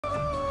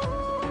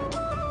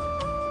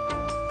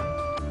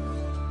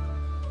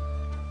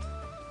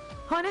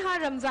ہونہار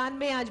رمضان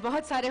میں آج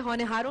بہت سارے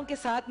ہونہاروں کے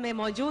ساتھ میں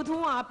موجود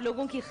ہوں آپ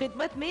لوگوں کی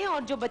خدمت میں،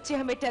 اور جو بچے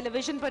ہمیں ٹیلی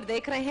ویژن پر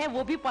دیکھ رہے ہیں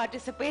وہ بھی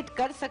پارٹیسپیٹ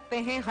کر سکتے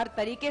ہیں ہر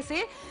طریقے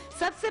سے۔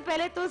 سب سے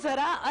پہلے تو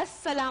ذرا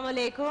السلام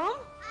علیکم،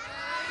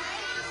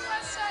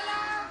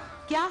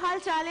 کیا حال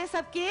چال ہے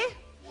سب کے؟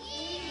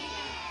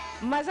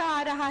 مزہ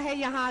آ رہا ہے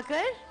یہاں آ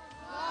کر؟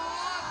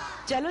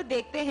 چلو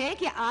دیکھتے ہیں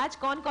کہ آج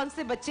کون کون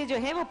سے بچے جو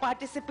ہیں وہ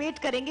پارٹیسپیٹ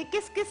کریں گے۔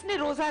 کس کس نے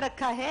روزہ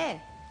رکھا ہے؟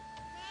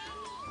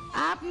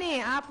 آپ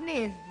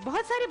نے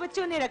بہت سارے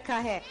بچوں نے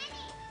رکھا ہے،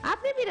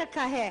 آپ نے بھی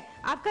رکھا ہے۔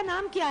 آپ کا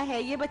نام کیا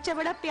ہے؟ یہ بچہ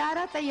بڑا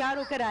پیارا تیار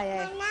ہو کر آیا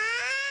ہے۔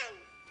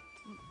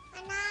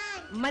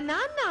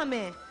 منان نام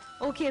ہے؟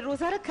 اوکے،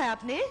 روزہ رکھا ہے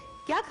آپ نے؟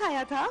 کیا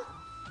کھایا تھا؟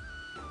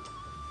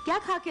 کیا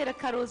کھا کے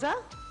رکھا روزہ؟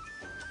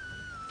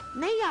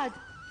 نہیں یاد؟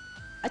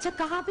 اچھا،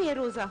 کہاں پہ ہے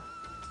روزہ؟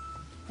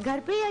 گھر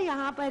پہ یا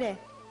یہاں پر ہے؟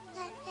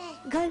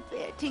 گھر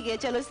پہ، ٹھیک ہے،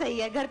 چلو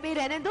صحیح ہے، گھر پہ ہی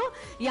رہنے دو۔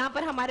 یہاں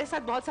پر ہمارے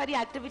ساتھ بہت ساری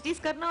ایکٹیویٹیز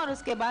کرنا اور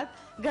اس کے بعد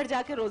گھر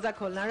جا کے روزہ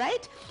کھولنا،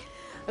 رائٹ؟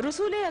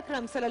 رسول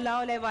اکرم صلی اللہ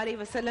علیہ وآلہ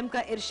وسلم کا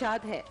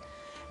ارشاد ہے،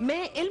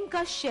 میں علم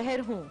کا شہر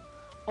ہوں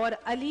اور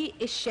علی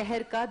اس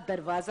شہر کا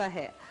دروازہ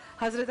ہے۔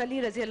 حضرت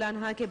علی رضی اللہ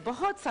عنہ کے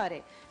بہت سارے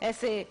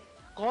ایسے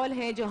قول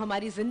ہیں جو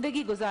ہماری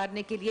زندگی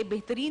گزارنے کے لیے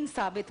بہترین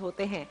ثابت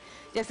ہوتے ہیں۔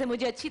 جیسے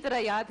مجھے اچھی طرح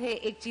یاد ہے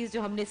ایک چیز جو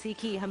ہم نے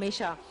سیکھی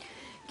ہمیشہ،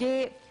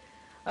 کہ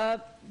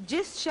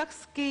جس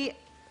شخص کے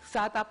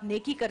ساتھ آپ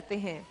نیکی کرتے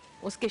ہیں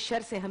اس کے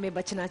شر سے ہمیں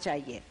بچنا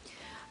چاہیے۔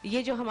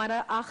 یہ جو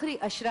ہمارا آخری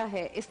عشرہ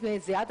ہے اس میں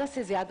زیادہ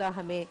سے زیادہ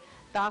ہمیں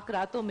طاق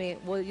راتوں میں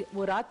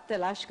وہ رات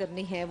تلاش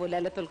کرنی ہے، وہ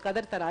لیلۃ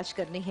القدر تلاش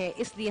کرنی ہے،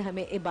 اس لیے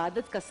ہمیں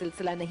عبادت کا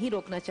سلسلہ نہیں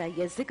روکنا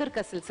چاہیے، ذکر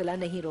کا سلسلہ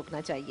نہیں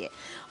روکنا چاہیے۔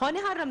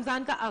 ہونہار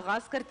رمضان کا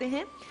آغاز کرتے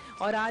ہیں،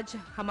 اور آج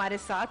ہمارے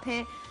ساتھ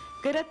ہیں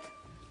قرت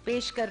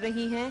پیش کر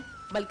رہی ہیں،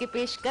 بلکہ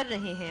پیش کر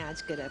رہے ہیں آج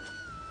قرت۔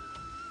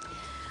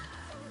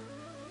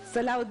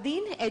 صلاح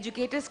الدین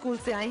ایجوکیٹر اسکول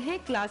سے آئے ہیں،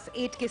 کلاس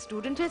 8 کے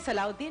اسٹوڈنٹ ہیں۔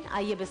 صلاح الدین،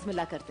 آئیے بسم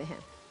اللہ کرتے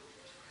ہیں۔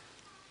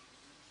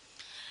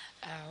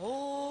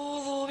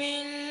 اعوذ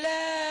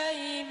باللہ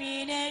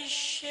من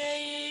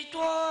الشیطان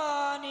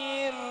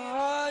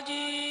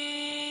الرجیم،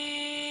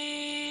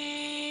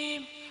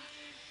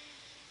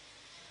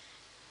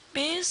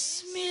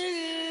 بسم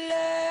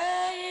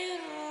اللہ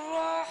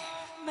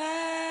الرحمن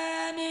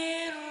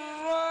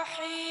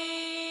الرحیم،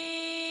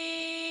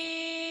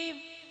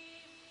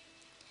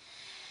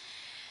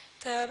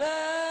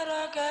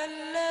 تبارک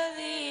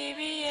الذی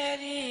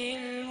بیدہ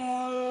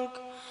الملک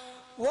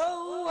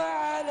وهو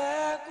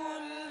على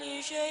كل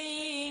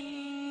شيء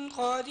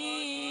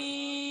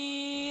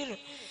قدير،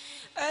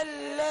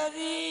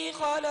 الذي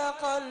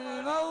خلق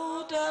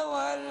الموت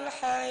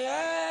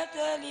والحياة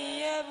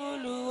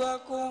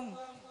ليبلوكم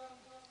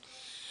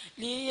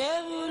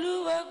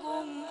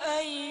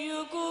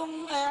أيكم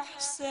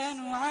أحسن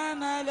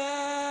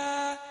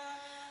عملا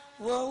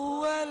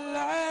وهو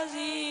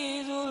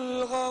العزيز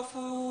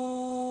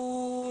الغفور،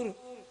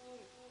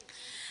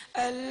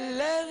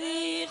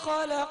 الذي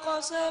خلق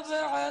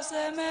 7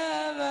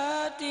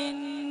 سماوات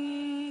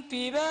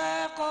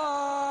طباقا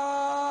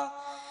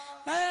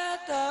ما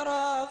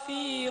ترى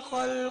في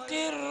خلق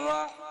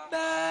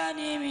الرحمن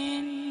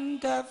من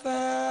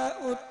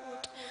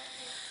تفاؤت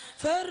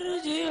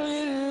فارجع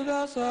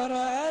البصر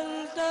هل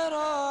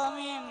ترى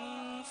من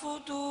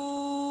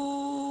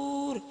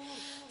فطور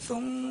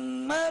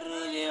ثم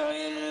ارجع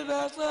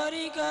البصر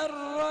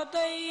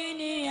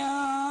كرتين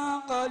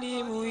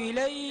ينقلب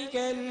إليك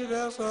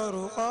البصر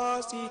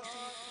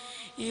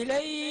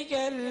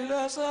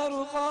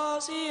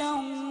خاسئا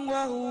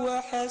وهو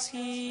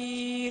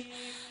حسير،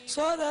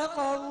 صدق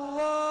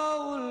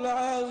الله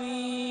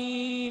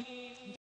العظيم۔